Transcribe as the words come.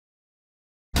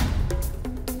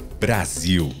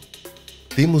Brasil.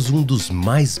 Temos um dos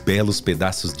mais belos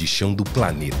pedaços de chão do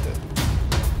planeta.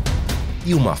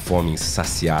 E uma fome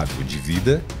insaciável de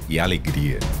vida e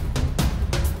alegria.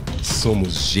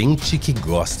 Somos gente que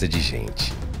gosta de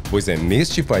gente. Pois é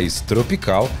neste país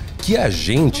tropical que a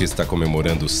gente está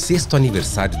comemorando o 6º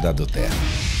aniversário da dōTERRA.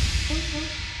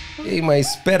 Ei,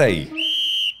 mas espera aí.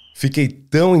 Fiquei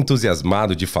tão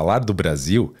entusiasmado de falar do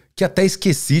Brasil que até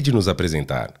esqueci de nos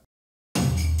apresentar.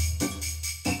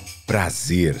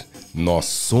 Prazer, nós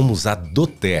somos a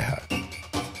dōTERRA.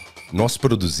 Nós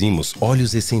produzimos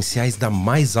óleos essenciais da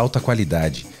mais alta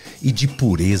qualidade e de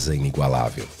pureza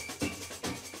inigualável.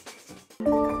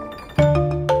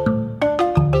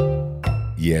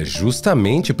 E é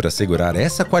justamente para assegurar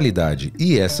essa qualidade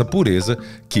e essa pureza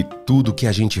que tudo que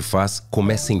a gente faz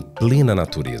começa em plena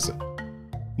natureza.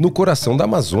 No coração da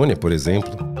Amazônia, por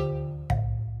exemplo.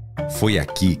 Foi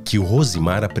aqui que o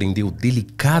Rosimar aprendeu o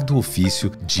delicado ofício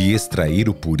de extrair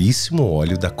o puríssimo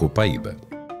óleo da copaíba.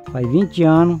 Faz 20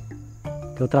 anos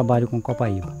que eu trabalho com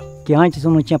copaíba. Que antes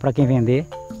eu não tinha para quem vender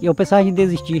e eu pensava em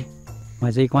desistir.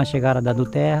 Mas aí com a chegada da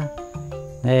dōTERRA,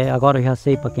 agora eu já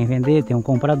sei para quem vender, tem um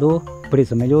comprador, o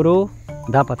preço melhorou,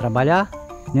 dá para trabalhar,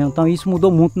 então isso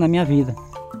mudou muito na minha vida.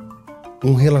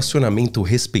 Um relacionamento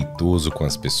respeitoso com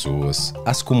as pessoas,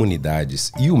 as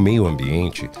comunidades e o meio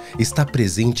ambiente está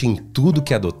presente em tudo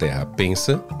que a dōTERRA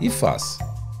pensa e faz.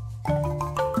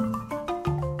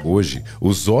 Hoje,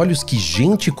 os óleos que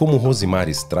gente como Rosimar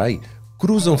extrai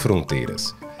cruzam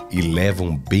fronteiras e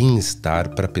levam bem-estar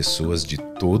para pessoas de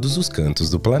todos os cantos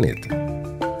do planeta.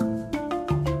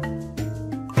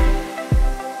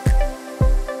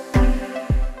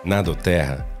 Na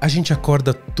dōTERRA, a gente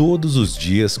acorda todos os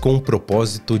dias com o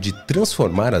propósito de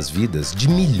transformar as vidas de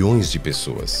milhões de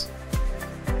pessoas.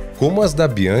 Como as da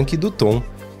Bianca e do Tom,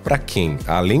 para quem,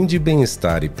 além de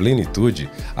bem-estar e plenitude,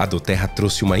 a dōTERRA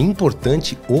trouxe uma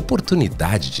importante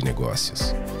oportunidade de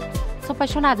negócios. Sou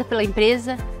apaixonada pela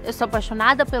empresa, eu sou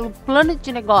apaixonada pelo plano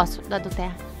de negócio da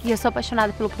dōTERRA e eu sou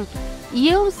apaixonada pelo produto. E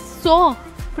eu sou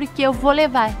porque eu vou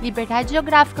levar liberdade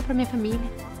geográfica para minha família,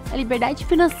 a liberdade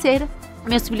financeira.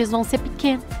 Meus filhos vão ser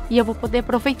pequenos e eu vou poder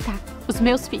aproveitar os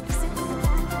meus filhos.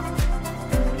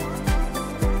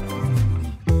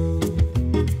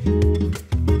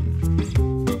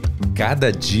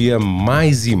 Cada dia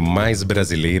mais e mais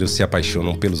brasileiros se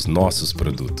apaixonam pelos nossos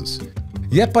produtos.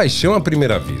 E é paixão à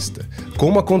primeira vista,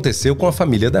 como aconteceu com a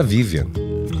família da Vivian.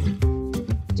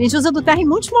 A gente usa a dōTERRA em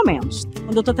muitos momentos.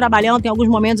 Quando eu tô trabalhando, tem alguns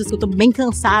momentos que eu tô bem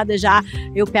cansada já,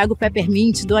 eu pego o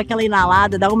peppermint, dou aquela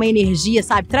inalada, dá uma energia,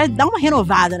 sabe? Dá uma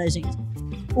renovada na gente.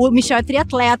 O Michel é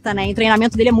triatleta, né? O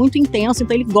treinamento dele é muito intenso,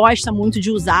 então ele gosta muito de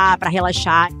usar para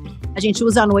relaxar. A gente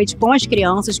usa à noite com as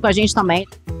crianças, com a gente também.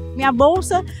 Minha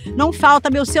bolsa, não falta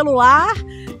meu celular,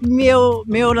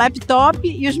 meu laptop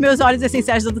e os meus óleos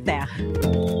essenciais da dōTERRA.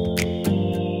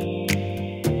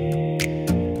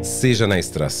 Seja na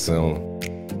extração,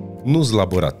 nos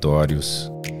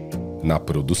laboratórios, na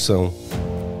produção,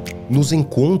 nos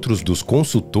encontros dos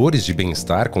consultores de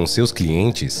bem-estar com seus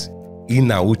clientes e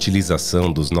na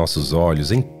utilização dos nossos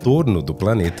óleos em torno do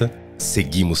planeta,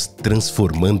 seguimos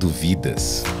transformando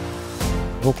vidas.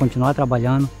 Vou continuar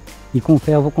trabalhando e com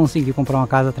fé eu vou conseguir comprar uma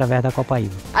casa através da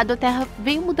copaíba. A dōTERRA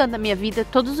veio mudando a minha vida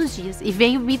todos os dias e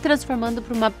veio me transformando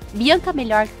para uma Bianca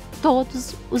melhor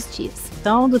todos os dias.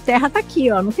 Então, a dōTERRA tá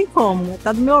aqui, ó, não tem como.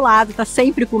 Tá do meu lado, tá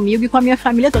sempre comigo e com a minha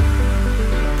família toda.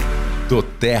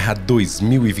 dōTERRA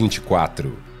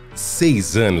 2024.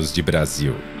 6 anos de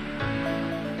Brasil.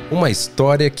 Uma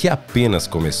história que apenas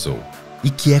começou e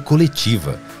que é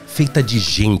coletiva, feita de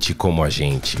gente como a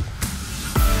gente.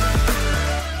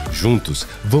 Juntos,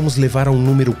 vamos levar a um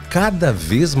número cada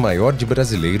vez maior de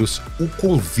brasileiros o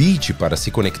convite para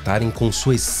se conectarem com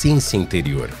sua essência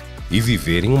interior e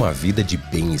viverem uma vida de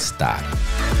bem-estar.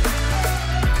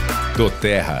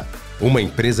 dōTERRA, uma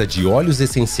empresa de óleos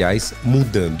essenciais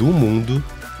mudando o mundo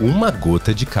uma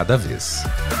gota de cada vez.